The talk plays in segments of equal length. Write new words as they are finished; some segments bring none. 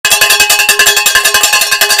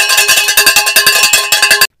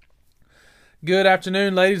Good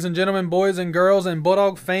afternoon, ladies and gentlemen, boys and girls, and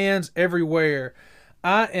Bulldog fans everywhere.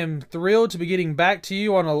 I am thrilled to be getting back to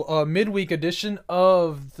you on a midweek edition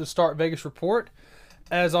of the Start Vegas Report.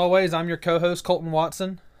 As always, I'm your co-host, Colton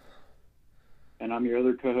Watson. And I'm your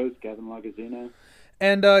other co-host, Gavin Lagazzino.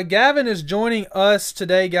 And Gavin is joining us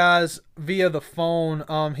today, guys, via the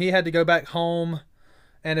phone. He had to go back home,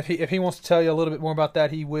 and if he wants to tell you a little bit more about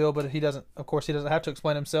that, he will. But if he doesn't, of course, he doesn't have to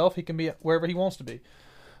explain himself. He can be wherever he wants to be.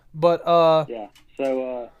 But yeah,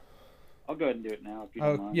 so I'll go ahead and do it now if you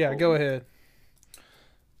don't mind. Yeah, go ahead.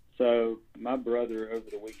 So my brother over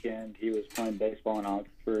the weekend, he was playing baseball in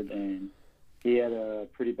Oxford, and he had a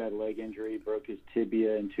pretty bad leg injury, broke his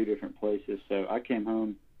tibia in 2 different places. So I came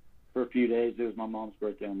home for a few days. It was my mom's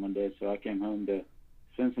birthday on Monday, so I came home to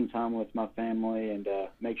spend some time with my family and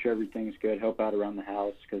make sure everything's good, help out around the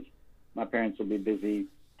house because my parents will be busy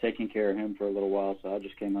taking care of him for a little while. So I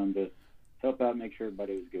just came home to help out, make sure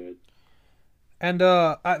everybody was good. And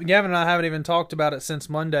Gavin and I haven't even talked about it since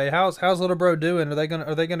Monday. How's little bro doing? Are they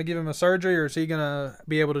gonna give him a surgery, or is he gonna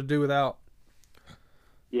be able to do without?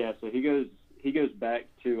 Yeah, so he goes back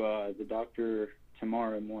to the doctor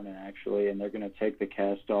tomorrow morning actually, and they're gonna take the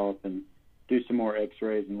cast off and do some more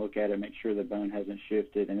X-rays and look at it, make sure the bone hasn't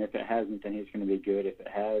shifted, and if it hasn't, then he's gonna be good. If it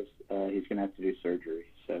has, he's gonna have to do surgery.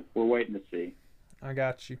 So we're waiting to see. I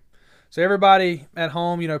got you. So everybody at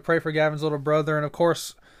home, pray for Gavin's little brother. And, of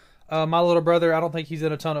course, my little brother, I don't think he's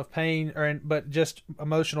in a ton of pain, but just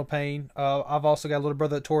emotional pain. I've also got a little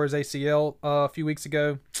brother that tore his ACL a few weeks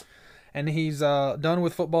ago. And he's done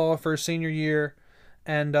with football for his senior year.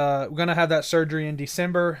 And we're going to have that surgery in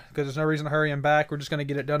December because there's no reason to hurry him back. We're just going to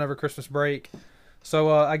get it done over Christmas break. So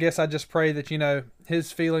I guess I just pray that,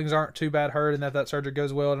 his feelings aren't too bad hurt and that surgery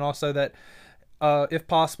goes well. And also that if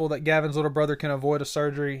possible, that Gavin's little brother can avoid a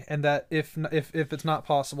surgery, and that if it's not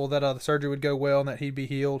possible, that the surgery would go well and that he'd be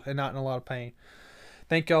healed and not in a lot of pain.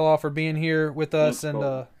 Thank y'all all for being here with us,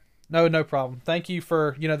 and no problem. Thank you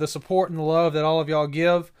for the support and the love that all of y'all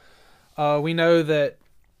give. We know that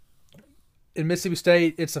in Mississippi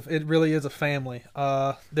State, it really is a family.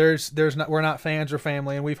 We're not fans, we're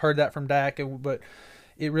family, and we've heard that from Dak, but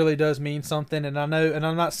it really does mean something. And I know, and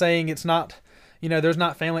I'm not saying it's not. There's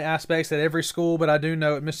not family aspects at every school, but I do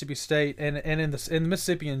know at Mississippi State and in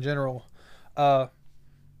Mississippi in general,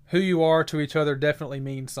 who you are to each other definitely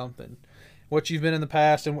means something. What you've been in the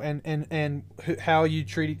past and how you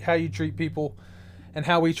treat people and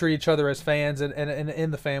how we treat each other as fans and in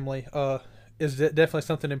the family is definitely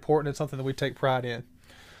something important and something that we take pride in.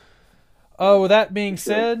 With that being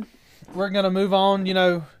said, we're going to move on,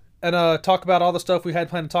 and talk about all the stuff we had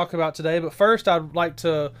planned to talk about today. But first, I'd like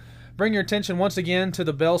to bring your attention once again to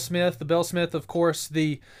the Bellsmith. The Bellsmith, of course,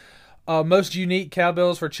 the most unique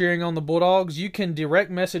cowbells for cheering on the Bulldogs. You can direct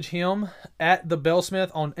message him at the Bellsmith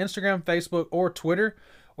on Instagram, Facebook, or Twitter,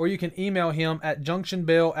 or you can email him at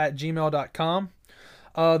junctionbell@gmail.com.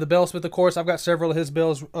 The Bellsmith, of course, I've got several of his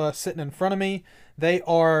bells sitting in front of me. They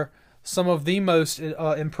are some of the most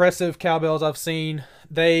impressive cowbells I've seen.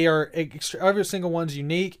 They are every single one's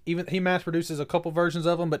unique. Even he mass produces a couple versions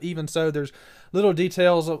of them, but even so, there's little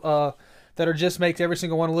details that are just makes every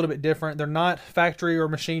single one a little bit different. They're not factory or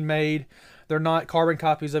machine made. They're not carbon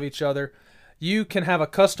copies of each other. You can have a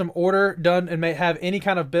custom order done and may have any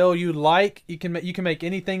kind of bell you like. You can make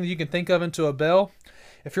anything that you can think of into a bell.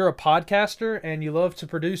 If you're a podcaster and you love to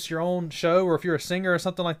produce your own show, or if you're a singer or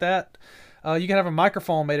something like that, you can have a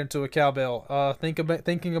microphone made into a cowbell.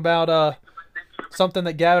 Thinking about something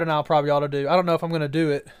that Gavin and I probably ought to do. I don't know if I'm going to do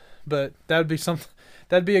it, but that'd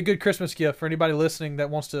be a good Christmas gift for anybody listening that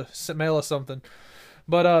wants to mail us something.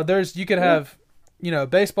 But you could have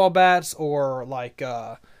baseball bats or like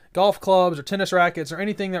golf clubs or tennis rackets or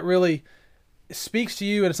anything that really speaks to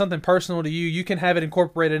you and something personal to you. You can have it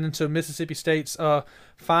incorporated into Mississippi State's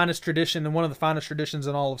finest tradition and one of the finest traditions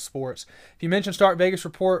in all of sports. If you mention Start Vegas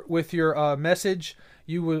Report with your message,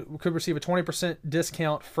 you could receive a 20%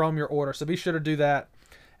 discount from your order. So be sure to do that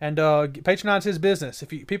and patronize his business. A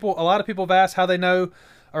lot of people have asked how they know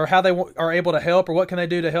or how they are able to help or what can they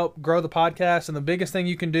do to help grow the podcast. And the biggest thing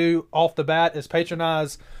you can do off the bat is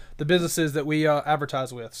patronize the businesses that we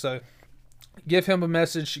advertise with. So give him a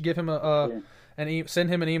message, give him send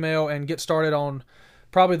him an email, and get started on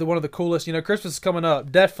probably one of the coolest. Christmas is coming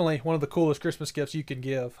up. Definitely one of the coolest Christmas gifts you can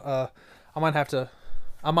give. I might have to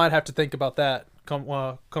think about that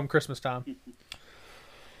come Christmas time.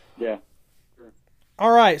 Yeah.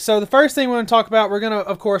 All right, so the first thing we're going to talk about, we're going to,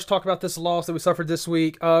 of course, talk about this loss that we suffered this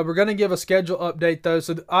week. We're going to give a schedule update, though.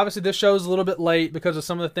 So obviously this show is a little bit late because of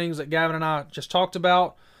some of the things that Gavin and I just talked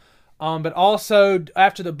about. But also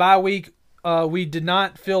after the bye week, we did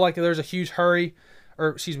not feel like there's a huge hurry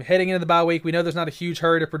heading into the bye week. We know there's not a huge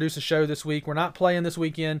hurry to produce a show this week. We're not playing this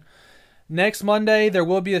weekend. Next Monday, there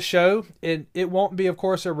will be a show. It won't be, of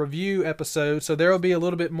course, a review episode, so there will be a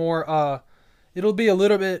little bit more, it'll be a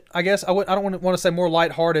little bit, I guess, I don't want to say more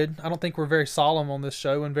lighthearted. I don't think we're very solemn on this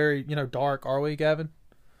show and very, dark, are we, Gavin?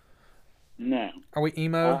 No. Are we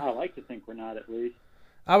emo? I like to think we're not, at least.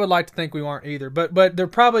 I would like to think we aren't either, but there are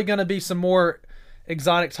probably going to be some more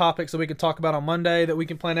exotic topics that we can talk about on Monday that we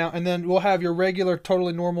can plan out, and then we'll have your regular,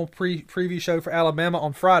 totally normal preview show for Alabama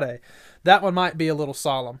on Friday. That one might be a little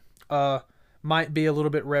solemn. Might be a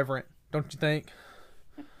little bit reverent, don't you think?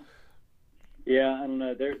 Yeah, I don't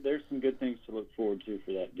know. There's some good things to look forward to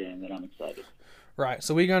for that game that I'm excited. Right,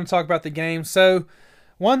 so we're going to talk about the game. So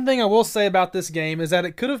one thing I will say about this game is that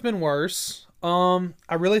it could have been worse. I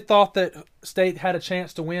really thought that State had a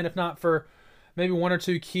chance to win, if not for maybe one or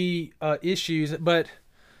two key issues, but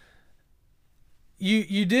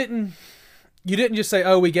you didn't just say,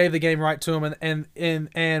 oh, we gave the game right to them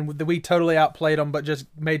and we totally outplayed them, but just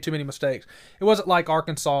made too many mistakes. It wasn't like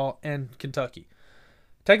Arkansas and Kentucky.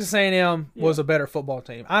 Texas A&M was a better football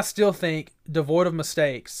team. I still think, devoid of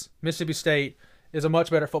mistakes, Mississippi State is a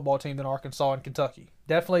much better football team than Arkansas and Kentucky.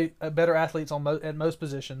 Definitely better athletes at most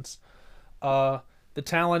positions. The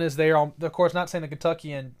talent is there. Of course, not saying that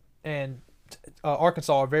Kentucky and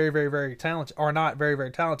Arkansas are very, very, very talented, are not very,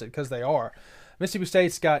 very talented, because they are. Mississippi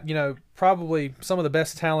State's got, probably some of the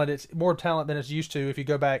best talent. It's more talent than it's used to if you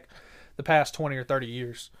go back the past 20 or 30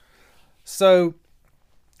 years. So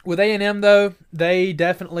with A&M, though, they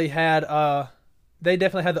definitely had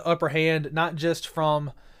the upper hand, not just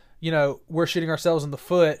from, we're shooting ourselves in the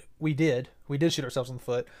foot. We did shoot ourselves in the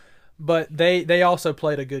foot, but they also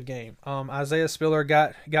played a good game. Isaiah Spiller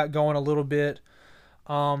got going a little bit.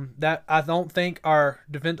 That I don't think our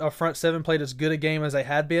front seven played as good a game as they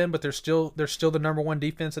had been, but they're still the number one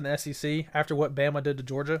defense in the SEC after what Bama did to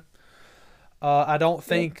Georgia. I don't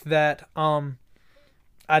think that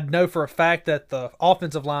I know for a fact that the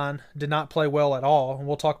offensive line did not play well at all, and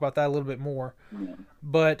we'll talk about that a little bit more. Yeah.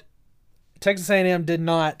 But Texas A&M did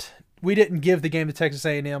not. We didn't give the game to Texas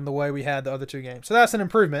A&M the way we had the other two games, so that's an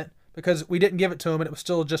improvement because we didn't give it to them, and it was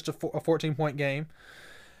still just a 14-point game.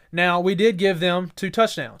 Now, we did give them 2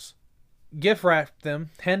 touchdowns, gift wrapped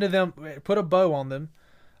them, handed them, put a bow on them,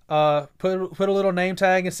 put a little name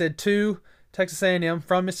tag and said to Texas A&M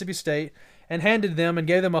from Mississippi State, and handed them and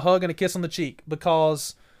gave them a hug and a kiss on the cheek,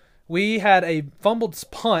 because we had a fumbled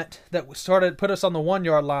punt that put us on the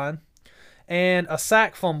 1-yard line and a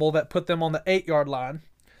sack fumble that put them on the 8-yard line,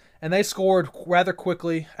 and they scored rather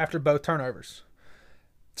quickly after both turnovers.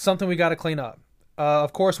 Something we got to clean up.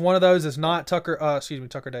 Of course, one of those is not Tucker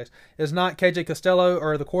Days, is not KJ Costello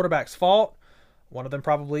or the quarterback's fault. One of them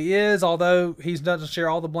probably is, although he doesn't share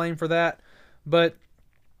all the blame for that. But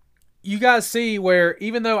you guys see where,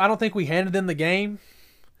 even though I don't think we handed them the game,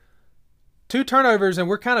 2 turnovers and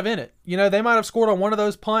we're kind of in it. They might have scored on one of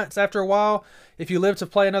those punts after a while if you live to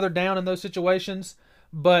play another down in those situations.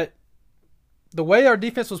 But the way our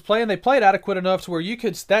defense was playing, they played adequate enough to where you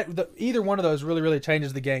could either one of those really, really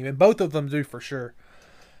changes the game, and both of them do for sure.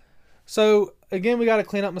 So again, we got to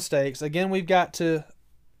clean up mistakes. Again, we've got to.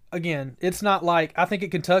 Again, it's not like, I think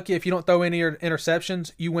at Kentucky, if you don't throw any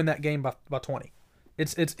interceptions, you win that game by 20.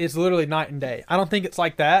 It's literally night and day. I don't think it's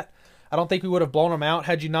like that. I don't think we would have blown them out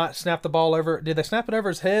had you not snapped the ball over. Did they snap it over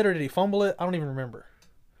his head or did he fumble it? I don't even remember.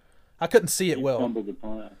 I couldn't see it well. He fumbled the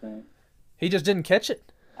punt, I think. He just didn't catch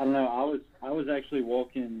it? I don't know. I was actually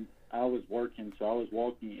walking. I was working, so I was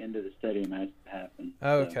walking into the stadium as it happened.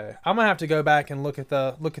 Okay, so. I'm gonna have to go back and look at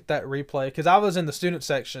that replay, because I was in the student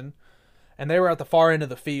section, and they were at the far end of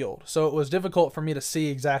the field, so it was difficult for me to see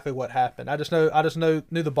exactly what happened. I just knew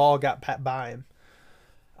the ball got by him.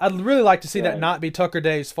 I'd really like to see that not be Tucker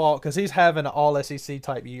Day's fault, because he's having an all SEC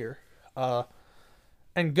type year.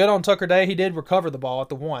 And good on Tucker Day, he did recover the ball at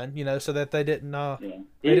the 1, so that they didn't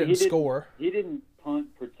score. He didn't punt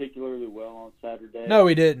particularly well on Saturday. No,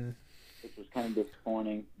 he didn't. Which was kind of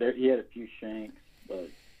disappointing. He had a few shanks, but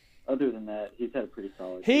other than that, he's had a pretty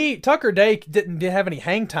solid year. Tucker Day didn't have any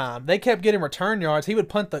hang time. They kept getting return yards. He would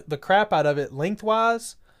punt the crap out of it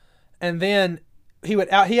lengthwise, and then he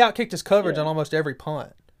outkicked his coverage on almost every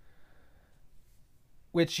punt.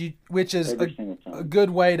 Which is a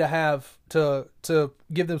good way to have to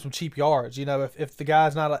give them some cheap yards. If the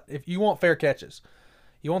guy's not if you want fair catches,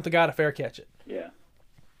 you want the guy to fair catch it. Yeah.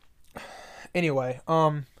 Anyway,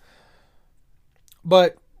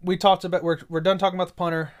 but we talked about we're done talking about the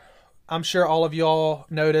punter. I'm sure all of y'all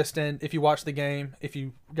noticed, and if you watched the game, if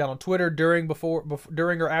you got on Twitter during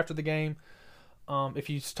or after the game, if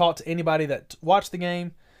you talked to anybody that watched the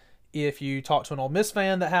game, if you talked to an Ole Miss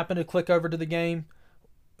fan that happened to click over to the game,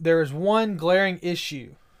 there is one glaring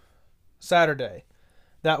issue Saturday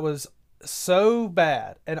that was so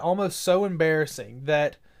bad and almost so embarrassing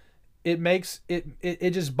that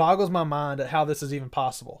it just boggles my mind at how this is even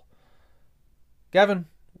possible. Gavin,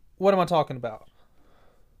 what am I talking about?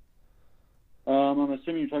 I'm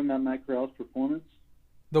assuming you're talking about Matt Corral's performance.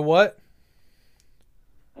 The what?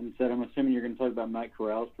 I'm assuming you're going to talk about Matt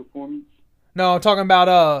Corral's performance. No, I'm talking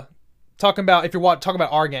about if you're talking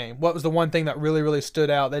about our game. What was the one thing that really, really stood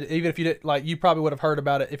out that even if you didn't you probably would have heard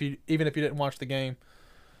about it even if you didn't watch the game.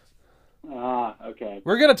 Okay.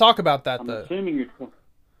 We're gonna talk about that I'm though. Assuming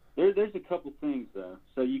there's a couple things though.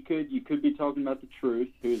 So you could be talking about the Truth,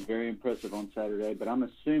 who is very impressive on Saturday, but I'm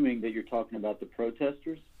assuming that you're talking about the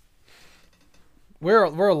protesters.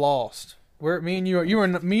 We're lost. Me and you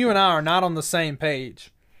and I are not on the same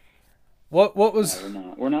page. What was?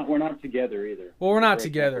 No, we're not. We're not together either. Well, we're not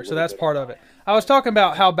together, so that's part of it. I was talking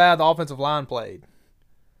about how bad the offensive line played.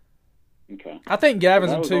 Okay. I think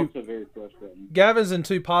Gavin's also very frustrating. Gavin's in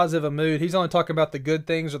too positive a mood. He's only talking about the good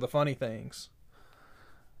things or the funny things.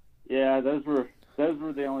 Yeah, those were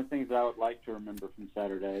the only things that I would like to remember from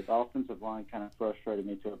Saturday. The offensive line kind of frustrated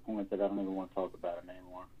me to a point that I don't even want to talk about it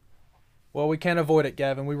anymore. Well, we can't avoid it,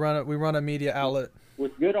 Gavin. We run a media outlet.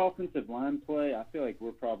 With good offensive line play, I feel like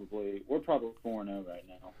we're probably 4-0 right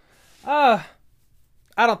now.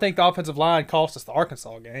 I don't think the offensive line cost us the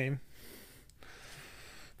Arkansas game.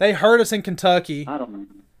 They hurt us in Kentucky. I don't know.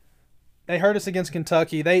 They hurt us against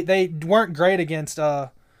Kentucky. They weren't great against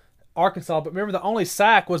Arkansas, but remember the only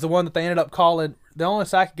sack was the one that they ended up calling. The only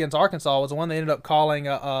sack against Arkansas was the one they ended up calling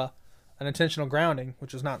an intentional grounding,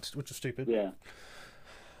 which was stupid. Yeah.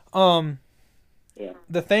 Yeah.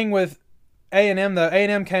 The thing with A&M, though,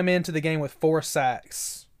 A&M came into the game with 4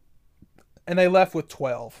 sacks, and they left with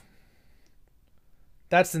 12.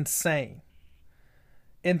 That's insane.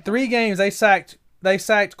 In 3 games, they sacked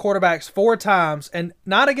quarterbacks 4 times, and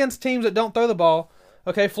not against teams that don't throw the ball.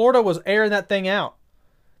 Okay, Florida was airing that thing out.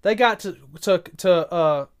 They got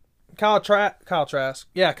to Kyle Trask.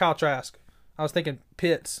 Yeah, Kyle Trask. I was thinking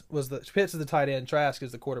Pitts is the tight end. Trask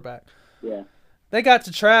is the quarterback. Yeah. They got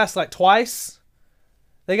to Trask twice.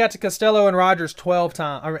 They got to Costello and Rogers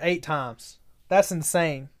 8 times. That's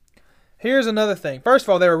insane. Here's another thing. First of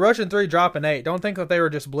all, they were rushing 3, dropping 8. Don't think that they were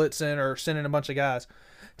just blitzing or sending a bunch of guys.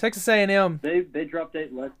 Texas A&M. They dropped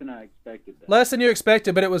 8 less than I expected. Less than you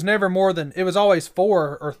expected, but it was never more than. It was always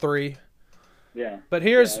 4 or 3. Yeah. But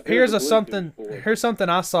here's something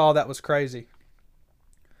I saw that was crazy.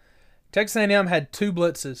 Texas A&M had 2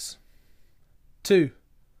 blitzes. 2.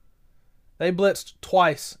 They blitzed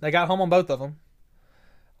twice. They got home on both of them.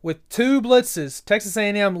 With 2 blitzes, Texas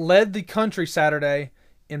A&M led the country Saturday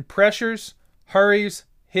in pressures, hurries,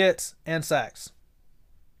 hits, and sacks.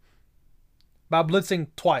 By blitzing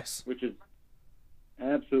twice. Which is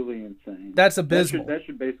absolutely insane. That's abysmal. That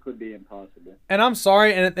should basically be impossible. And I'm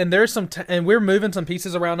sorry, and there's and we're moving some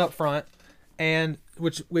pieces around up front, and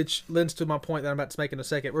which lends to my point that I'm about to make in a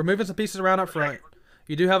second. We're moving some pieces around up front.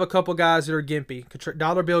 You do have a couple guys that are gimpy.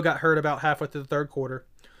 Dollar Bill got hurt about halfway through the third quarter.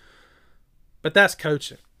 But that's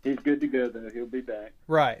coaching. He's good to go, though. He'll be back.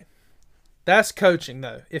 Right. That's coaching,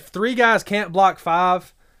 though. If 3 guys can't block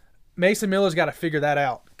 5, Mason Miller's got to figure that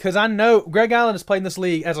out. Because I know Greg Allen has played in this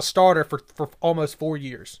league as a starter for almost 4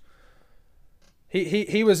 years.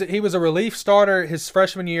 He was a relief starter his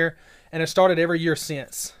freshman year and has started every year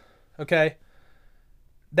since. Okay?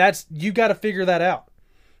 You got to figure that out.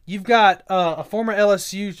 You've got a former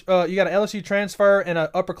LSU, you got an LSU transfer and an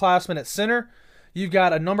upperclassman at center. You've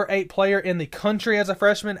got a number 8 player in the country as a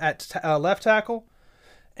freshman at left tackle,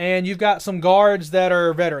 and you've got some guards that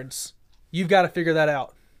are veterans. You've got to figure that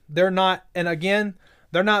out. They're not, and again,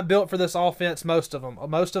 they're not built for this offense. Most of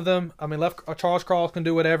them. I mean, Charles Cross can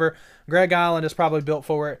do whatever. Greg Allen is probably built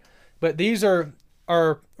for it, but these are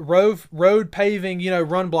road paving,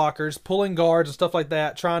 run blockers, pulling guards and stuff like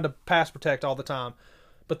that, trying to pass protect all the time.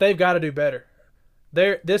 But they've got to do better.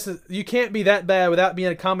 You can't be that bad without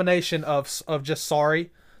being a combination of just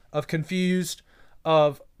sorry, of confused,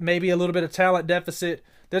 of maybe a little bit of talent deficit.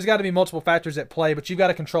 There's got to be multiple factors at play, but you've got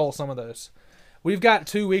to control some of those. We've got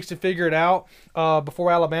 2 weeks to figure it out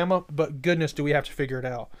before Alabama, but goodness, do we have to figure it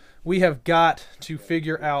out. We have got to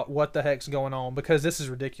figure out what the heck's going on because this is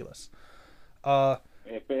ridiculous.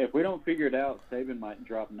 If we don't figure it out, Saban might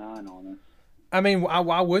drop 9 on us. I mean,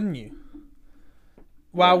 why wouldn't you?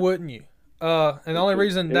 Why wouldn't you? And the only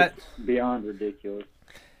reason it's beyond ridiculous.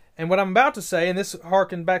 And what I'm about to say, and this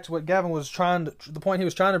harkened back to what Gavin was the point he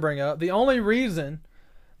was trying to bring up, the only reason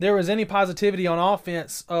there was any positivity on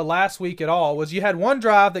offense last week at all was you had one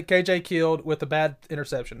drive that KJ killed with a bad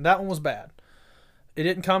interception. That one was bad. It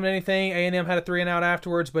didn't come to anything. A&M had a 3-and-out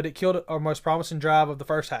afterwards, but it killed our most promising drive of the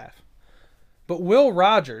first half. But Will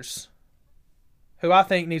Rogers, who I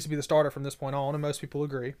think needs to be the starter from this point on, and most people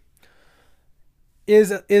agree,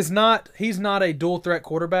 he's not a dual threat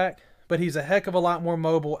quarterback, but he's a heck of a lot more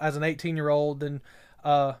mobile as an 18-year-old than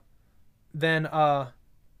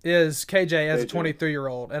is KJ as a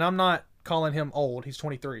 23-year-old. And I'm not calling him old. He's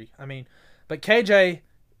 23. I mean, but KJ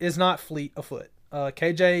is not fleet of foot.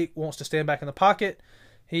 KJ wants to stand back in the pocket.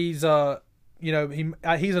 He's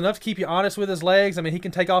he's enough to keep you honest with his legs. I mean, he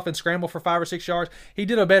can take off and scramble for 5 or 6 yards. He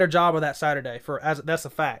did a better job of that Saturday. That's a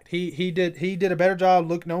fact. He did a better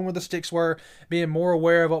job knowing where the sticks were, being more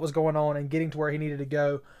aware of what was going on, and getting to where he needed to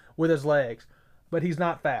go with his legs. But he's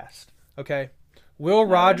not fast. Okay, Will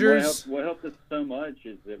Rogers. What helped us so much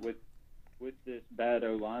is that with this bad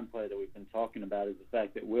O-line play that we've been talking about is the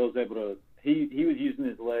fact that Will's able to. He was using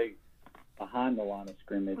his legs behind the line of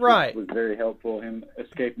scrimmage, right, which was very helpful. Him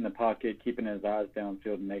escaping the pocket, keeping his eyes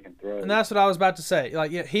downfield, and making throws. And that's what I was about to say. Like,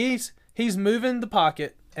 yeah, he's moving the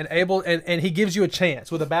pocket and he gives you a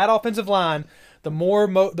chance. With a bad offensive line, the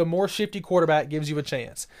more shifty quarterback gives you a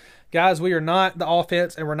chance. Guys, we are not the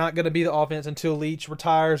offense, and we're not going to be the offense until Leach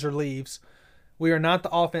retires or leaves. We are not the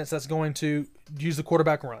offense that's going to use the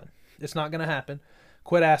quarterback run. It's not going to happen.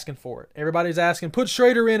 Quit asking for it. Everybody's asking, put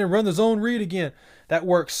Schrader in and run the zone read again. That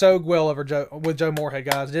worked so well with Joe Moorhead,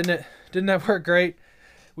 guys. Didn't it? Didn't that work great?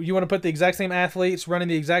 You want to put the exact same athletes running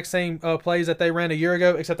the exact same plays that they ran a year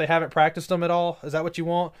ago, except they haven't practiced them at all? Is that what you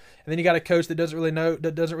want? And then you got a coach that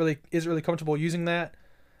isn't really comfortable using that.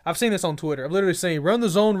 I've seen this on Twitter. I've literally seen, run the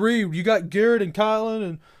zone read. You got Garrett and Kylan,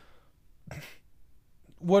 and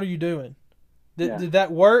what are you doing? Did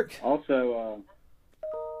that work? Also,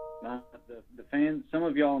 the fans, some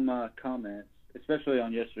of y'all in my comments, especially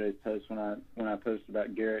on yesterday's post when I posted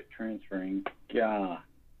about Garrett transferring,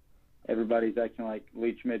 everybody's acting like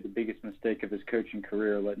Leach made the biggest mistake of his coaching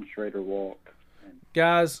career, letting Schrader walk. And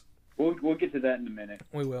guys, we'll get to that in a minute.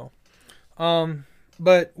 We will.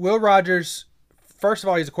 But Will Rogers, first of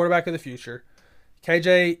all, he's a quarterback of the future.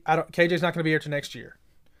 KJ's not going to be here till next year.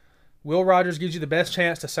 Will Rogers gives you the best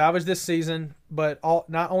chance to salvage this season, but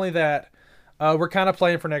not only that, we're kind of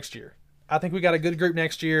playing for next year. I think we got a good group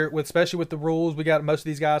next year, especially with the rules. We got most of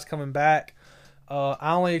these guys coming back.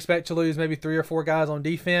 I only expect to lose maybe 3 or 4 guys on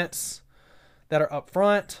defense that are up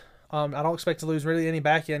front. I don't expect to lose really any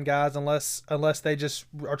back end guys unless they just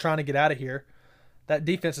are trying to get out of here. That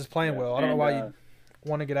defense is playing well. I don't know why you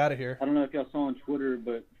want to get out of here. I don't know if y'all saw on Twitter,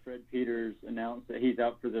 but Fred Peters announced that he's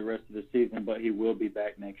out for the rest of the season, but he will be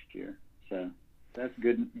back next year. So that's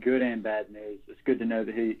good and bad news. It's good to know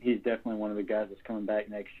that he's definitely one of the guys that's coming back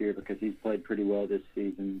next year because he's played pretty well this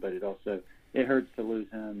season. But it hurts to lose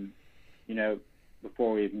him,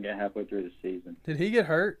 before we even get halfway through the season. Did he get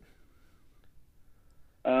hurt?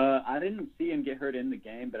 I didn't see him get hurt in the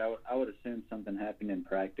game, but I would assume something happened in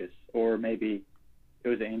practice, or maybe it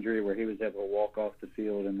was an injury where he was able to walk off the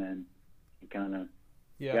field and then he kind of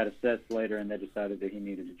got assessed later, and they decided that he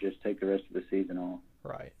needed to just take the rest of the season off.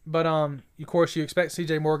 Right. But, of course, you expect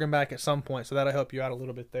C.J. Morgan back at some point, so that'll help you out a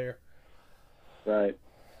little bit there. Right.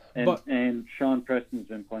 And Sean Preston's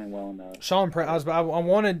been playing well enough. I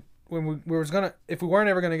wanted – if we weren't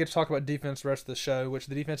ever going to get to talk about defense the rest of the show, which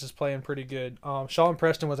the defense is playing pretty good, Sean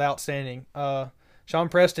Preston was outstanding. Sean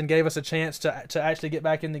Preston gave us a chance to actually get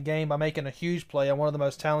back in the game by making a huge play on one of the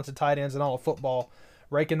most talented tight ends in all of football.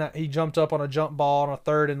 He jumped up on a jump ball on a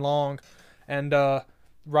 3rd and long, and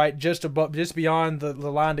just beyond the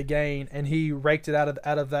line to gain, and he raked it out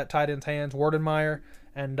of that tight end's hands, Wardenmeyer,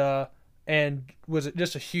 and was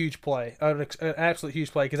just a huge play, an absolute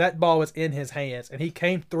huge play, because that ball was in his hands, and he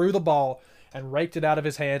came through the ball and raked it out of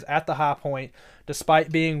his hands at the high point,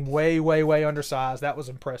 despite being way, way, way undersized. That was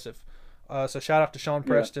impressive. So shout out to Sean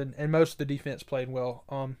Preston, and most of the defense played well.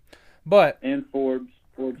 And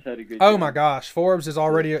Forbes had a good Oh game. my gosh, Forbes is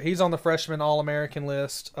he's on the freshman All-American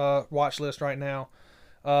list, watch list right now.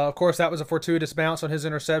 Of course, that was a fortuitous bounce on his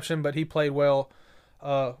interception, but he played well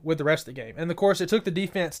with the rest of the game. And of course, it took the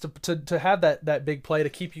defense to have that big play to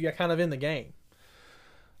keep you kind of in the game.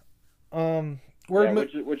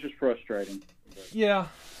 Which is frustrating. Yeah,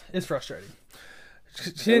 it's frustrating.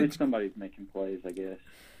 At least somebody's making plays, I guess.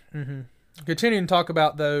 Mm-hmm. Continuing to talk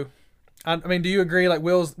about, though, I mean, do you agree? Like,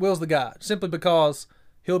 Will's the guy, simply because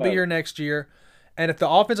he'll be here next year. And if the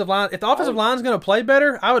offensive line is going to play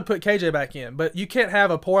better, I would put KJ back in. But you can't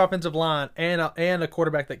have a poor offensive line and a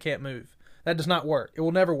quarterback that can't move. That does not work. It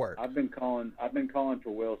will never work. I've been calling for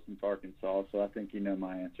Will since Arkansas, so I think you know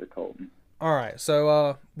my answer, Colton. All right,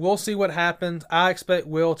 so we'll see what happens. I expect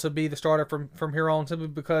Will to be the starter from here on, simply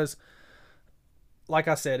because like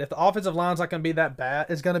I said, if the offensive line's not going to be that bad,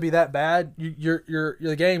 it's going to be that bad.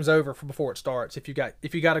 The game's over before it starts. If you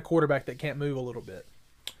got a quarterback that can't move a little bit.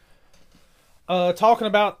 Talking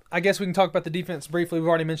about, I guess we can talk about the defense briefly. We've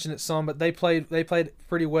already mentioned it some, but they played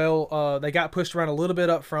pretty well. They got pushed around a little bit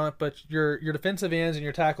up front, but your defensive ends and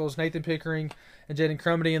your tackles, Nathan Pickering and Jaden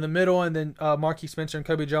Crumedy in the middle, and then Marquis Spencer and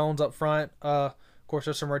Kobe Jones up front. Of course,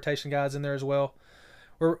 there's some rotation guys in there as well.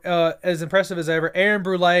 We're as impressive as ever. Aaron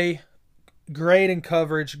Brule, great in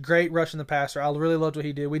coverage, great rushing the passer. I really loved what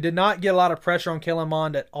he did. We did not get a lot of pressure on Kellen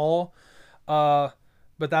Mond at all.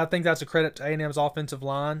 But I think that's a credit to A&M's offensive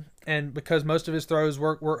line, and because most of his throws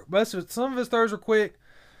some of his throws were quick,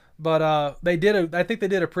 but I think they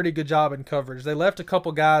did a pretty good job in coverage. They left a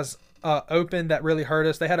couple guys open that really hurt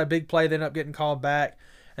us. They had a big play that ended up getting called back,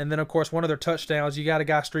 and then of course one of their touchdowns, you got a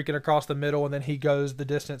guy streaking across the middle, and then he goes the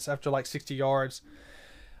distance after like 60 yards.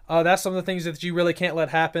 That's some of the things that you really can't let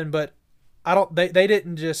happen, but they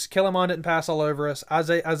didn't just Kellen Mond didn't pass all over us.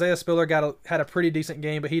 Isaiah Spiller had a pretty decent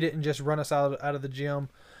game, but he didn't just run us out of the gym.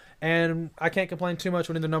 And I can't complain too much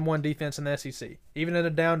when they're the number one defense in the SEC. Even in a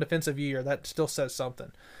down defensive year, that still says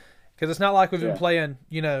something. Because it's not like we've been playing,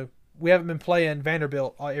 we haven't been playing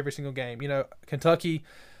Vanderbilt every single game. Kentucky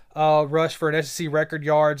rushed for an SEC record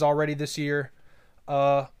yards already this year.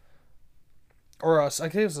 I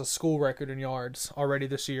think it was a school record in yards already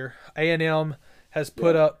this year. A&M has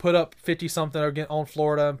put up 50-something on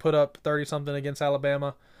Florida and put up 30-something against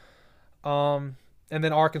Alabama. And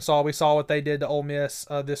then Arkansas, we saw what they did to Ole Miss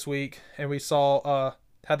this week, and we saw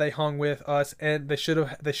how they hung with us. And they should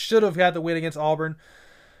have had the win against Auburn,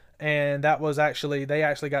 and they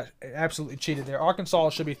actually got absolutely cheated there. Arkansas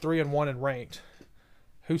should be 3-1 and ranked.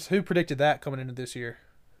 Who predicted that coming into this year?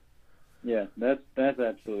 Yeah, that's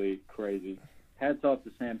absolutely crazy. Hats off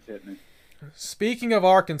to Sam Pittman. Speaking of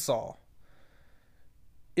Arkansas,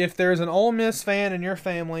 if there's an Ole Miss fan in your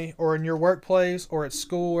family or in your workplace or at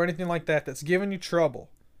school or anything like that that's giving you trouble,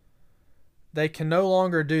 they can no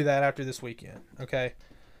longer do that after this weekend, okay?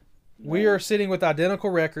 No. We are sitting with identical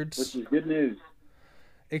records. Which is good news.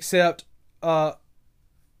 Except Ole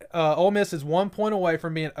Miss is 1 point away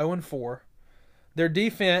from being 0-4. Their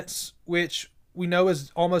defense, which we know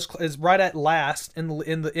is right at last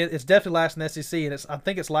it's definitely last in the SEC, and I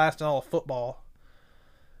think it's last in all of football,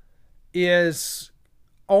 is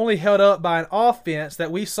only held up by an offense that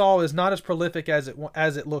we saw is not as prolific as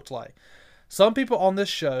it looked like. Some people on this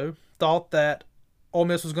show thought that Ole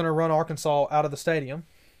Miss was going to run Arkansas out of the stadium.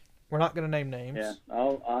 We're not going to name names. Yeah,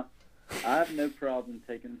 I have no problem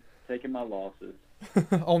taking my losses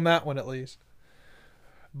on that one at least.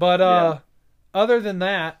 But other than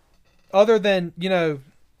that, their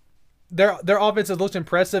offense has looked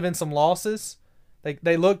impressive in some losses.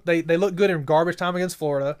 They look good in garbage time against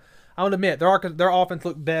Florida. I would admit their offense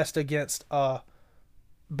looked best against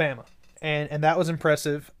Bama, and that was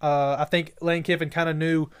impressive. I think Lane Kiffin kind of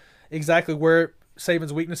knew exactly where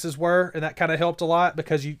Saban's weaknesses were, and that kind of helped a lot,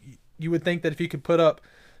 because you would think that if you could put up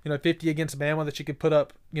 50 against Bama, that you could put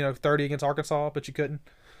up 30 against Arkansas, but you couldn't.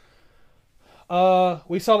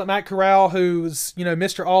 We saw that Matt Corral, who's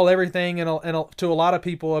Mr. All Everything, and to a lot of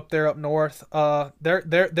people up north,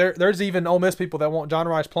 there's even Ole Miss people that want John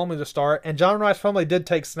Rice Plumlee to start, and John Rice Plumlee did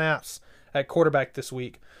take snaps at quarterback this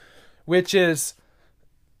week,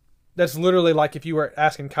 that's literally like if you were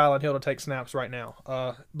asking Kylan Hill to take snaps right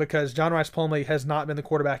now, because John Rice Plumlee has not been the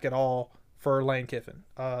quarterback at all for Lane Kiffin.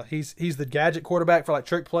 He's the gadget quarterback for like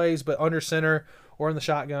trick plays, but under center or in the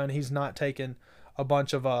shotgun, he's not taking a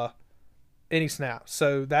bunch of any snaps.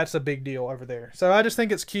 So that's a big deal over there. So I just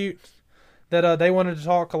think it's cute that they wanted to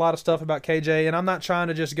talk a lot of stuff about KJ, and I'm not trying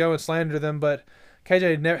to just go and slander them, but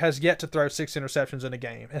KJ has yet to throw 6 interceptions in a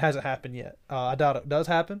game. It hasn't happened yet. I doubt it does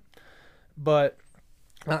happen, but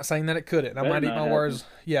I'm not saying that it couldn't. I might eat my words.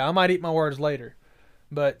 Yeah, I might eat my words later,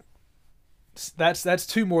 but that's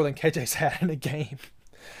 2 more than KJ's had in a game.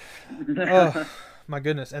 Oh my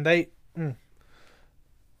goodness! And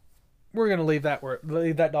we're gonna leave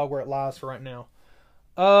that dog where it lies for right now.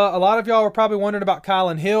 A lot of y'all were probably wondering about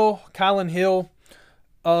Kylan Hill. Kylan Hill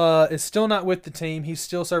is still not with the team. He's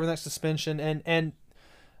still serving that suspension, and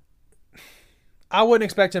I wouldn't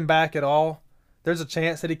expect him back at all. There's a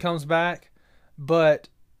chance that he comes back, but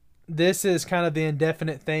this is kind of the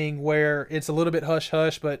indefinite thing where it's a little bit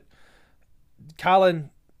hush-hush, but Kylan,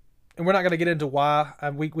 and we're not going to get into why.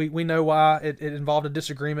 We know why. It involved a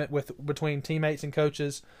disagreement between teammates and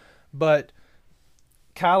coaches, but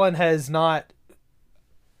Kylan has not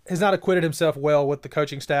acquitted himself well with the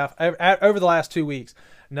coaching staff over the last 2 weeks.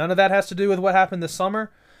 None of that has to do with what happened this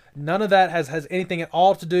summer. None of that has anything at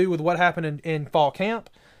all to do with what happened in fall camp.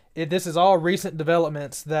 This is all recent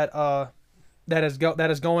developments that that is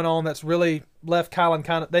going on that's really left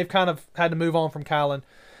Kylan they've kind of had to move on from Kylan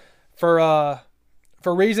for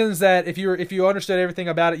reasons that if you understood everything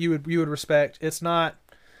about it you would respect. It's not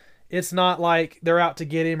like they're out to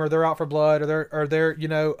get him or they're out for blood or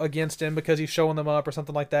they're against him because he's showing them up or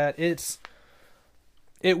something like that.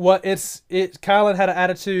 Kylan had an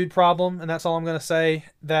attitude problem, and that's all I'm going to say.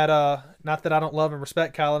 That not that I don't love and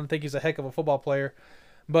respect Kylan, I think he's a heck of a football player,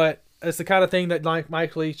 but it's the kind of thing that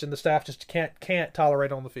Mike Leach and the staff just can't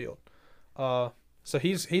tolerate on the field. So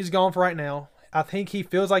he's gone for right now. I think he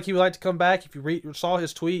feels like he would like to come back. If you saw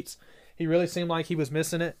his tweets, he really seemed like he was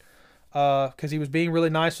missing it because he was being really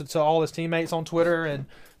nice to all his teammates on Twitter and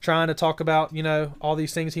trying to talk about all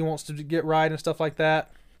these things he wants to get right and stuff like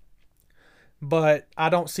that. But I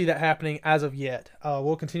don't see that happening as of yet.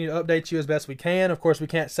 We'll continue to update you as best we can. Of course, we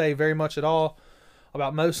can't say very much at all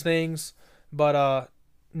about most things, but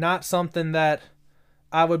not something that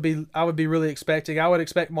I would be really expecting. I would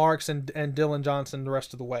expect Marks and Dylan Johnson the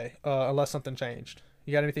rest of the way, unless something changed.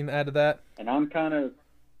 You got anything to add to that? And I'm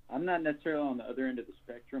not necessarily on the other end of the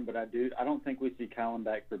spectrum, but I don't think we see Colin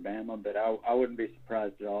back for Bama, but I wouldn't be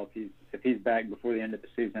surprised at all if he's back before the end of the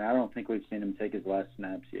season. I don't think we've seen him take his last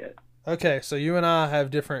snaps yet. Okay, so you and I have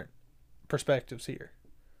different perspectives here.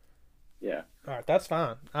 Yeah. All right, that's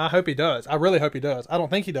fine. I hope he does. I really hope he does. I don't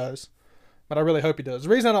think he does, but I really hope he does. The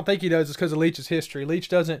reason I don't think he does is because of Leach's history. Leach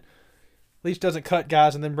doesn't cut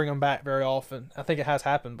guys and then bring them back very often. I think it has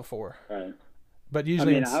happened before. Right. But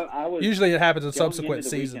usually, usually it happens in subsequent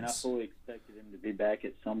seasons. Weekend, I fully expected him to be back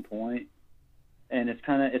at some point, and it's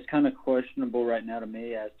kind of questionable right now to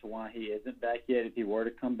me as to why he isn't back yet. If he were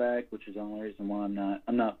to come back, which is the only reason why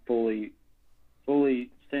I'm not fully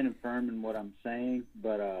standing firm in what I'm saying,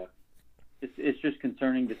 but it's just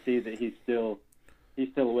concerning to see that he's still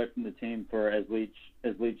away from the team for, as Leach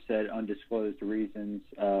said, undisclosed reasons.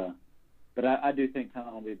 But I do think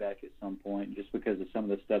Colin will be back at some point just because of some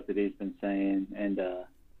of the stuff that he's been saying and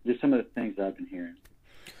just some of the things that I've been hearing.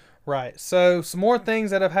 Right. So some more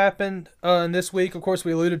things that have happened in this week. Of course,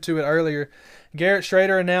 we alluded to it earlier. Garrett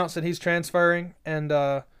Schrader announced that he's transferring, and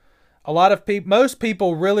most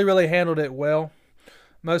people really, really handled it well.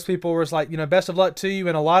 Most people were like, best of luck to you,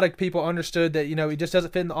 and a lot of people understood that, he just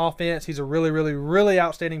doesn't fit in the offense. He's a really, really, really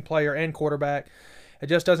outstanding player and quarterback. It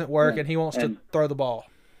just doesn't work, and he wants to throw the ball.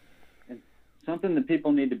 And something that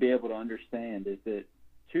people need to be able to understand is that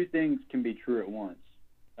two things can be true at once.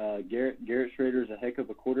 Garrett Schrader is a heck of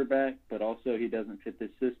a quarterback, but also he doesn't fit this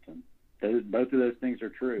system. Both of those things are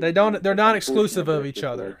true. They're not exclusive of each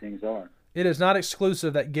other. Things are. It is not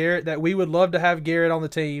exclusive that we would love to have Garrett on the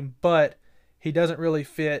team, but he doesn't really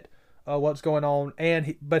fit what's going on,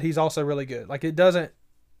 but he's also really good. Like it doesn't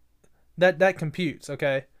that computes,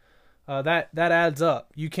 okay? That adds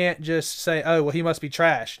up. You can't just say, oh well, he must be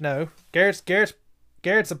trash. No, Garrett's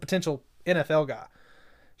a potential NFL guy.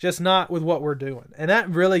 Just not with what we're doing. And it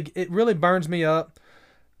really burns me up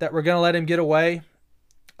that we're going to let him get away.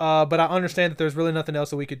 But I understand that there's really nothing else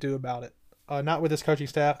that we could do about it. Not with this coaching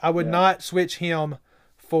staff. I would not switch him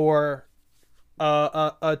for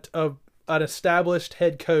an established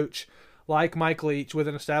head coach like Mike Leach with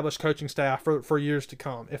an established coaching staff for years to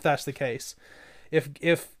come, if that's the case.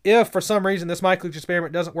 If for some reason this Mike Leach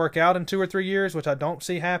experiment doesn't work out in 2 or 3 years, which I don't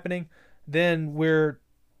see happening, then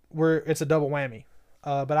it's a double whammy.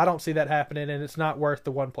 But I don't see that happening, and it's not worth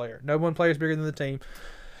the one player. No one player is bigger than the team.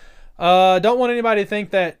 Don't want anybody to think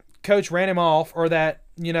that coach ran him off or that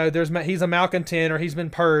he's a malcontent or he's been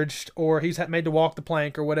purged or he's made to walk the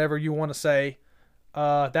plank or whatever you want to say.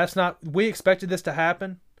 That's not. We expected this to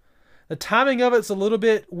happen. The timing of it's a little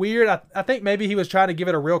bit weird. I think maybe he was trying to give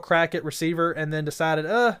it a real crack at receiver and then decided,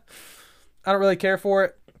 I don't really care for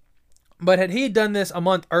it. But had he done this a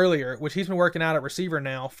month earlier, which he's been working out at receiver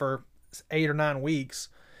now for 8 or 9 weeks,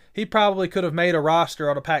 he probably could have made a roster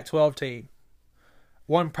on a Pac-12 team.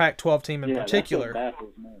 One Pac-12 team in particular. That's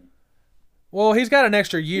what baffles me. Well, he's got an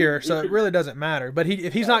extra year, so it really doesn't matter. But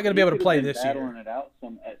if he's not going to be able to play this year. Battling it out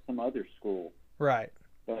at some other school. Right.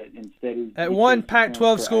 But instead at one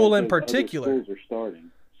Pac-12 school in particular. Other schools are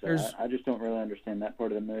starting. So I just don't really understand that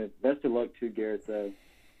part of the move. Best of luck to Garrett, though.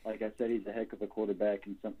 Like I said, he's a heck of a quarterback,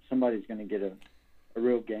 and somebody's going to get a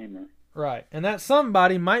real gamer. Right, and that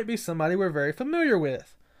somebody might be somebody we're very familiar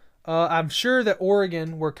with. I'm sure that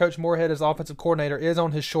Oregon, where Coach Moorhead is offensive coordinator, is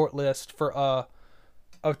on his short list for of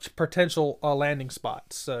potential landing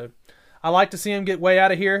spots. So I like to see him get way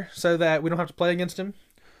out of here so that we don't have to play against him.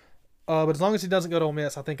 But as long as he doesn't go to Ole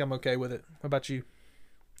Miss, I think I'm okay with it. What about you?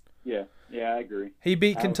 Yeah, I agree. He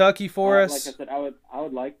beat Kentucky for us. Like I said, I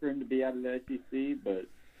would like for him to be out of the SEC, but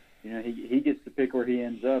he gets to pick where he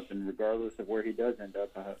ends up, and regardless of where he does end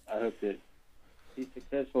up, I hope that He's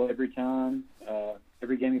successful every time,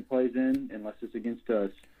 every game he plays in, unless it's against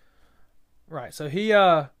us. Right. So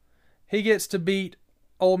he gets to beat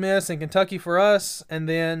Ole Miss and Kentucky for us, and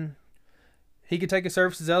then he can take his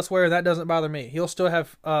services elsewhere. That doesn't bother me. He'll still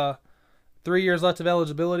have 3 years left of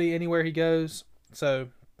eligibility anywhere he goes. So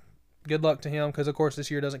good luck to him, because of course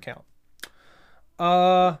this year doesn't count.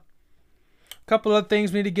 A couple of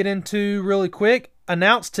things we need to get into really quick.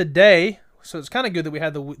 Announced today, so it's kind of good that we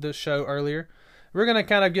had the show earlier. We're going to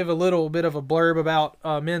kind of give a little bit of a blurb about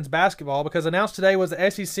men's basketball, because announced today was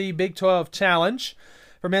the SEC Big 12 Challenge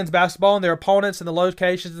for men's basketball and their opponents and the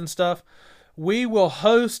locations and stuff. We will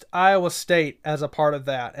host Iowa State as a part of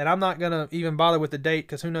that, and I'm not going to even bother with the date,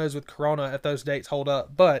 because who knows with Corona if those dates hold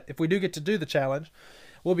up. But if we do get to do the challenge,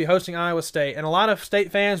 we'll be hosting Iowa State. And a lot of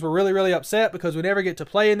State fans were really, really upset because we never get to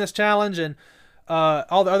play in this challenge, and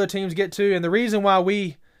all the other teams get to. And the reason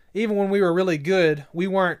why even when we were really good, we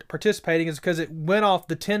weren't participating is because it went off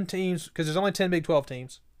the 10 teams, because there's only 10 Big 12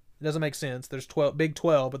 teams. It doesn't make sense. There's Big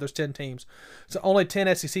 12, but there's 10 teams. So only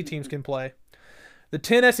 10 SEC teams can play. The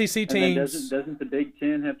 10 SEC teams... Doesn't the Big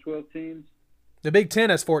 10 have 12 teams? The Big 10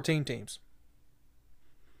 has 14 teams.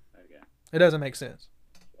 Okay. It doesn't make sense.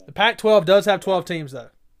 The Pac-12 does have 12 teams, though.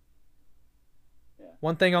 Yeah.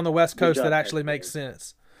 One thing on the West Coast that actually makes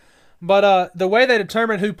sense. But the way they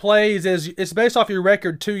determine who plays is it's based off your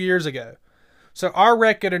record 2 years ago. So our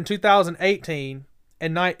record in 2018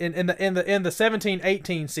 and in the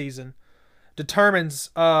 17-18 season determines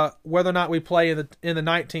whether or not we play in the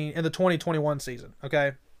 2021 season.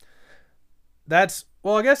 Okay, I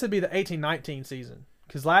guess it'd be the 18-19 season,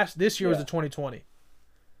 because this year was the 2020.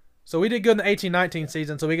 So we did good in the 18-19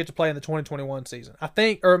 season, so we get to play in the 2021 season. I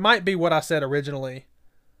think, or it might be what I said originally.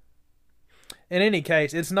 In any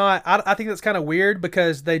case, it's not. I think that's kind of weird,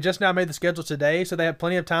 because they just now made the schedule today, so they have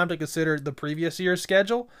plenty of time to consider the previous year's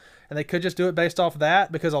schedule, and they could just do it based off of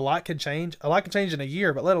that, because a lot can change. A lot can change in a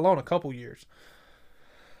year, but let alone a couple years.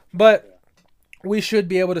 But we should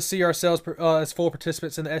be able to see ourselves as full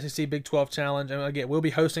participants in the SEC Big 12 Challenge, and again, we'll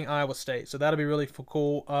be hosting Iowa State, so that'll be really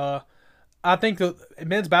cool. I think the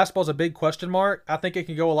men's basketball is a big question mark. I think it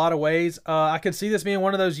can go a lot of ways. I could see this being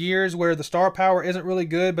one of those years where the star power isn't really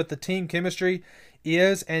good, but the team chemistry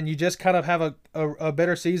is, and you just kind of have a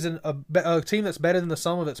better season, a team that's better than the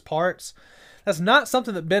sum of its parts. That's not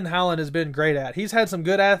something that Ben Howland has been great at. He's had some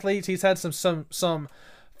good athletes. He's had some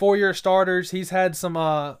 4-year starters. He's had some,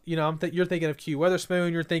 you're thinking of Q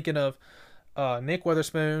Weatherspoon. You're thinking of Nick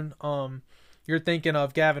Weatherspoon. You're thinking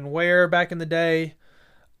of Gavin Ware back in the day.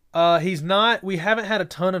 We haven't had a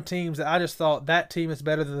ton of teams that I just thought that team is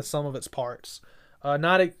better than the sum of its parts.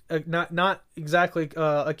 Not exactly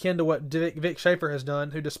akin to what Vic Schaefer has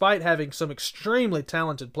done, who, despite having some extremely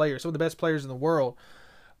talented players, some of the best players in the world,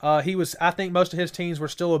 I think most of his teams were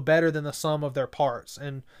still better than the sum of their parts.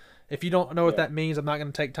 And if you don't know what that means, I'm not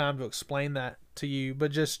going to take time to explain that to you,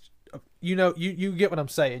 but just, you get what I'm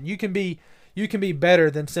saying. You can be better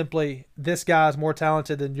than simply this guy's more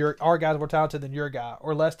talented than our guy's more talented than your guy,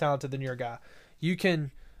 or less talented than your guy.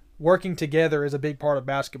 Working together is a big part of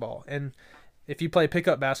basketball. And if you play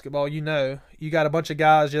pickup basketball, you got a bunch of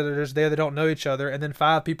guys that are just there that don't know each other, and then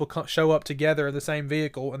 5 people show up together in the same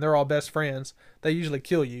vehicle and they're all best friends. They usually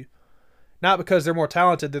kill you. Not because they're more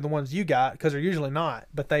talented than the ones you got, because they're usually not,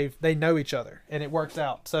 but they know each other and it works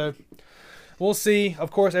out. So we'll see.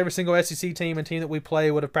 Of course, every single SEC team and team that we play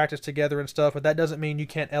would have practiced together and stuff, but that doesn't mean you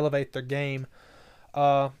can't elevate their game.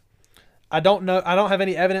 I don't know. I don't have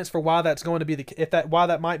any evidence for why that's going to be why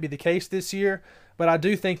that might be the case this year, but I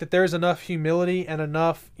do think that there's enough humility and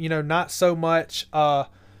enough, not so much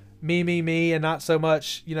me, and not so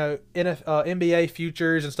much, NBA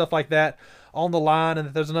futures and stuff like that on the line, and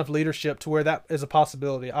that there's enough leadership to where that is a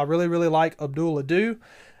possibility. I really, really like Abdul Adu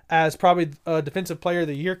as probably a Defensive Player of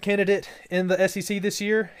the Year candidate in the SEC this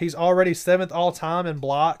year. He's already 7th all-time in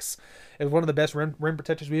blocks. Is one of the best rim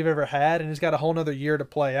protectors we've ever had, and he's got a whole nother year to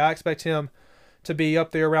play. I expect him to be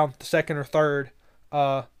up there around 2nd or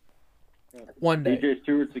 3rd one day. DJ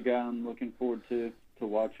Stewart's a guy I'm looking forward to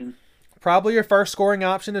watching. Probably your first scoring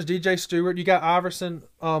option is DJ Stewart. You got Iverson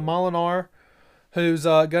Molinar, who's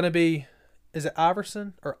going to be... Is it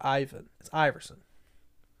Iverson or Ivan? It's Iverson.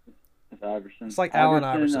 It's Iverson. It's like Allen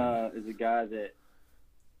Iverson. Is a guy that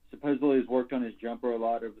supposedly has worked on his jumper a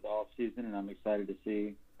lot over the offseason, and I'm excited to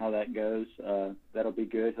see how that goes. That'll be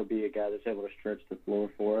good. He'll be a guy that's able to stretch the floor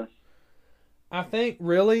for us. I think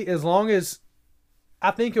really,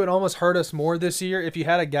 I think it would almost hurt us more this year if you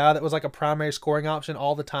had a guy that was like a primary scoring option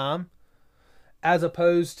all the time, as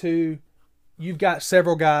opposed to you've got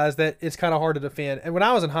several guys that it's kind of hard to defend. And when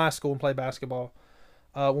I was in high school and played basketball,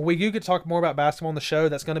 When we do get to talk more about basketball on the show,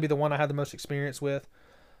 that's going to be the one I have the most experience with.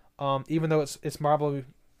 Even though it's probably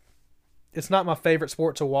it's not my favorite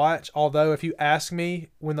sport to watch. Although if you ask me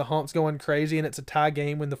when the hump's going crazy and it's a tie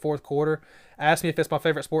game in the fourth quarter, ask me if it's my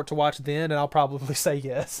favorite sport to watch then, and I'll probably say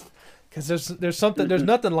yes. Because there's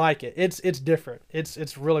nothing like it. It's different.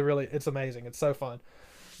 It's really it's amazing. It's so fun.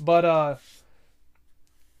 But I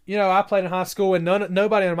played in high school and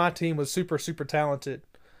nobody on my team was super talented.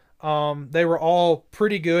 They were all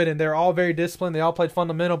pretty good and they're all very disciplined. They all played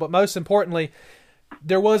fundamental, but most importantly,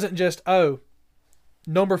 there wasn't just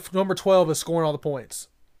number 12 is scoring all the points.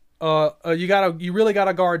 You really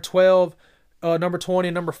gotta guard 12, number 20,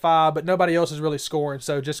 and number 5, but nobody else is really scoring.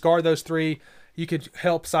 So just guard those 3. You could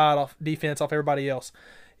help side off defense off everybody else.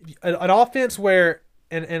 An offense where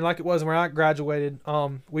and like it was when I graduated,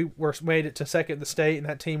 we made it to second in the state, and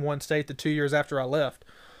that team won state the 2 years after I left.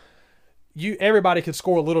 Everybody could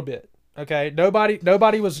score a little bit. Okay,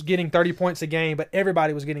 nobody was getting 30 points a game, but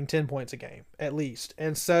everybody was getting 10 points a game at least,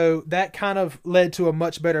 and so that kind of led to a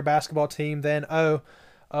much better basketball team than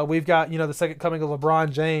we've got the second coming of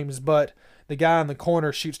LeBron James, but the guy in the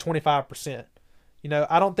corner shoots 25%.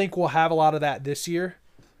 I don't think we'll have a lot of that this year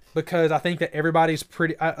because I think that everybody's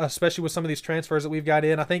pretty, especially with some of these transfers that we've got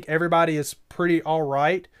in. I think everybody is pretty all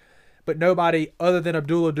right, but nobody other than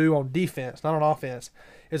Abdul Adu on defense, not on offense,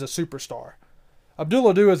 is a superstar.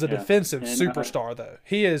 Abdul Adu is a defensive superstar, though.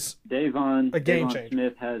 He is a game changer.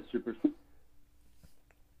 Smith has super.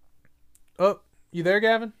 Oh, you there,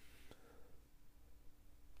 Gavin?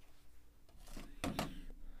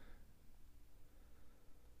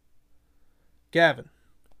 Gavin.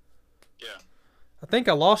 Yeah. I think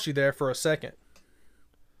I lost you there for a second.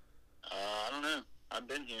 I don't know. I've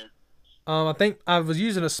been here. I think I was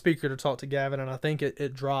using a speaker to talk to Gavin, and I think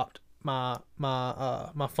it dropped my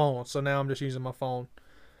phone, so now I'm just using my phone.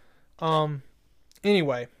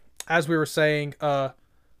 Anyway, as we were saying,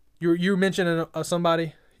 you mentioning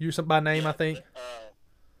somebody by name, I think.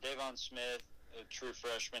 Davon Smith, a true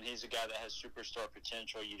freshman. He's a guy that has superstar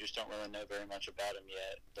potential. You just don't really know very much about him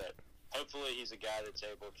yet, but hopefully he's a guy that's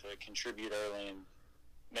able to contribute early and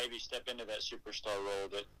maybe step into that superstar role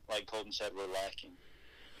that, like Colton said, we're lacking.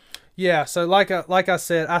 Yeah, so like I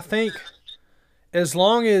said, I think as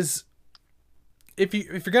long as if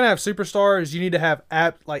you're gonna have superstars, you need to have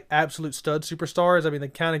absolute stud superstars. I mean, the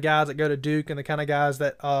kind of guys that go to Duke and the kind of guys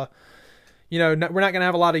that we're not gonna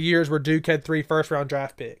have a lot of years where Duke had 3 first-round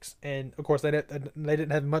draft picks, and of course they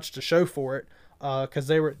didn't have much to show for it because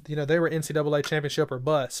they were NCAA championship or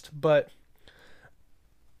bust. But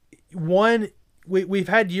we've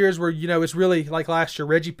had years where it's really like last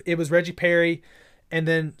year. It was Reggie Perry, and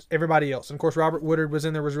then everybody else. And of course Robert Woodard was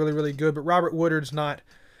in there, was really really good, but Robert Woodard's not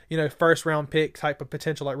first round pick type of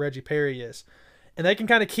potential like Reggie Perry is. And they can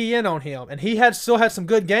kind of key in on him. And he still had some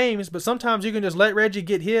good games, but sometimes you can just let Reggie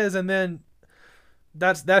get his and then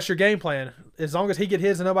that's your game plan. As long as he get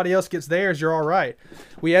his and nobody else gets theirs, you're all right.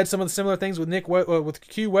 We had some of the similar things with with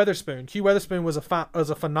Q Weatherspoon. Q Weatherspoon was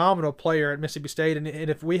a phenomenal player at Mississippi State, and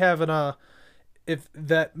if we have the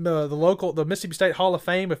Mississippi State Hall of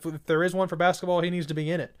Fame, if there is one for basketball, he needs to be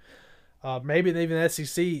in it. Maybe even the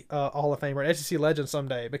SEC Hall of Fame or SEC legend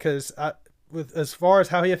someday, because as far as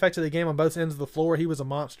how he affected the game on both ends of the floor, he was a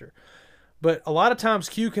monster. But a lot of times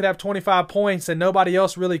Q could have 25 points and nobody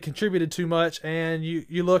else really contributed too much, and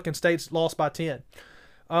you look and State's lost by 10.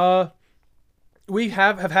 We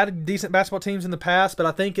have had decent basketball teams in the past, but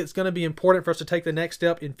I think it's going to be important for us to take the next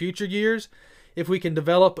step in future years if we can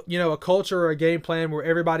develop a culture or a game plan where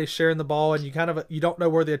everybody's sharing the ball and you don't know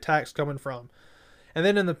where the attack's coming from. And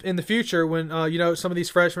then in the future, when some of these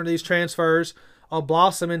freshmen, these transfers,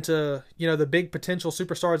 blossom into the big potential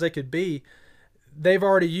superstars they could be, they've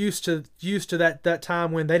already used to that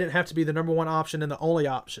time when they didn't have to be the number one option and the only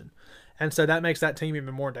option, and so that makes that team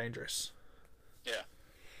even more dangerous. Yeah.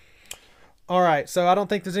 All right, so I don't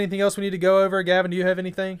think there's anything else we need to go over. Gavin, do you have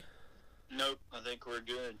anything? Nope, I think we're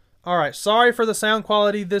good. All right, sorry for the sound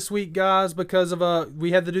quality this week, guys, because of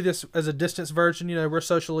we had to do this as a distance version. We're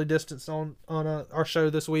socially distanced on our show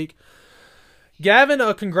this week. Gavin,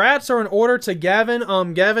 congrats are in order to Gavin.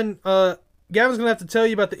 Gavin's gonna have to tell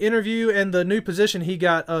you about the interview and the new position he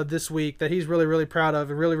got this week that he's really really proud of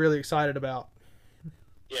and really really excited about.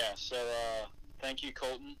 Yeah, so thank you,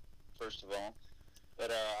 Colton, first of all.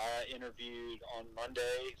 But I interviewed on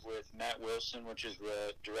Monday with Matt Wilson, which is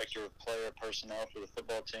the director of player personnel for the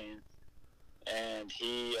football team, and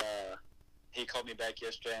he called me back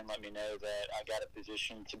yesterday and let me know that I got a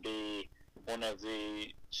position to be one of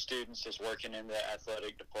the students that's working in the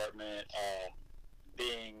athletic department,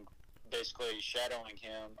 being basically shadowing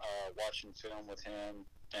him, watching film with him,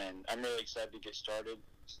 and I'm really excited to get started.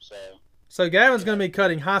 So Gavin's going to be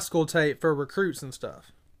cutting high school tape for recruits and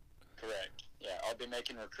stuff. Correct. Yeah, I'll be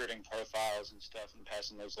making recruiting profiles and stuff and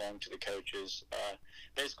passing those along to the coaches.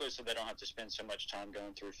 Basically, so they don't have to spend so much time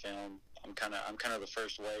going through film. I'm kind of the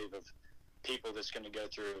first wave of people that's going to go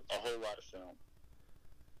through a whole lot of film.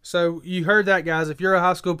 So you heard that, guys. If you're a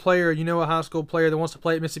high school player, you know a high school player that wants to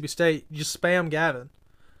play at Mississippi State, just spam Gavin.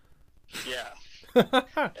 Yeah. Yeah,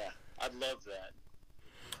 I'd love that.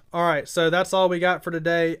 All right, so that's all we got for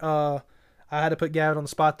today. I had to put Gavin on the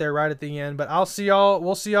spot there right at the end, but we'll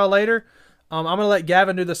see y'all later. I'm gonna let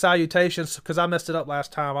Gavin do the salutations because I messed it up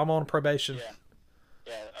last time. I'm on probation.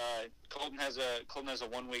 Yeah. Colton has a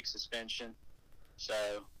 1 week suspension. So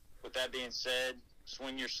with that being said,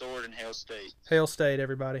 swing your sword and Hail State. Hail State,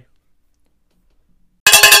 everybody.